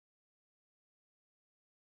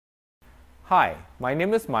Hi, my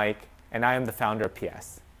name is Mike, and I am the founder of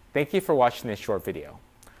PS. Thank you for watching this short video.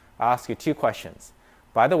 I'll ask you 2 questions.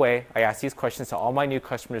 By the way, I ask these questions to all my new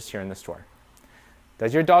customers here in the store.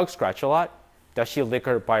 Does your dog scratch a lot? Does she lick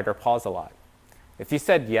or bite her paws a lot? If you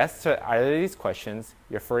said yes to either of these questions,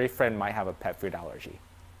 your furry friend might have a pet food allergy.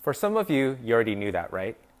 For some of you, you already knew that,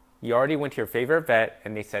 right? You already went to your favorite vet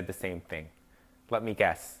and they said the same thing. Let me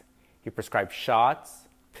guess. He prescribed shots,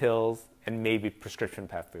 pills, and maybe prescription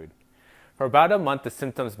pet food. For about a month, the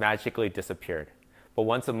symptoms magically disappeared. But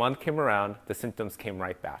once a month came around, the symptoms came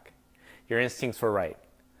right back. Your instincts were right.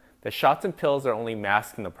 The shots and pills are only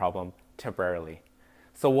masking the problem temporarily.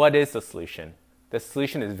 So what is the solution? The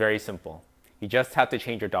solution is very simple. You just have to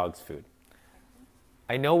change your dog's food.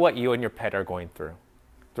 I know what you and your pet are going through.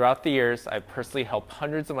 Throughout the years, I've personally helped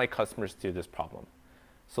hundreds of my customers through this problem.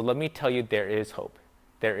 So let me tell you, there is hope.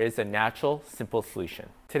 There is a natural, simple solution.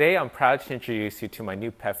 Today, I'm proud to introduce you to my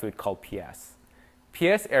new pet food called PS.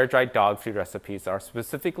 PS air-dried dog food recipes are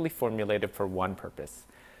specifically formulated for one purpose: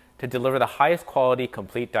 to deliver the highest quality,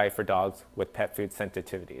 complete diet for dogs with pet food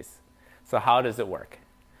sensitivities. So how does it work?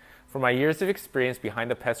 From my years of experience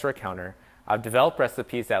behind the pet store counter, I've developed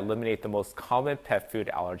recipes that eliminate the most common pet food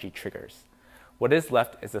allergy triggers. What is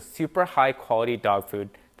left is a super high quality dog food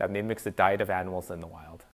that mimics the diet of animals in the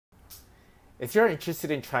wild. If you're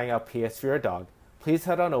interested in trying out PS for your dog, please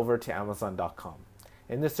head on over to Amazon.com.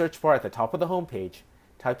 In the search bar at the top of the homepage,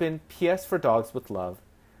 type in PS for Dogs with Love,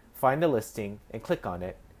 find the listing and click on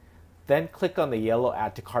it, then click on the yellow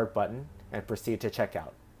Add to Cart button and proceed to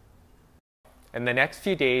checkout. In the next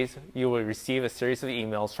few days, you will receive a series of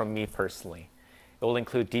emails from me personally. It will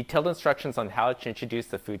include detailed instructions on how to introduce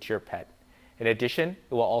the food to your pet. In addition,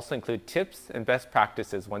 it will also include tips and best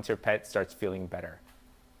practices once your pet starts feeling better.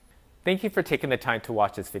 Thank you for taking the time to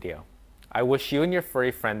watch this video. I wish you and your furry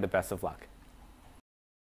friend the best of luck.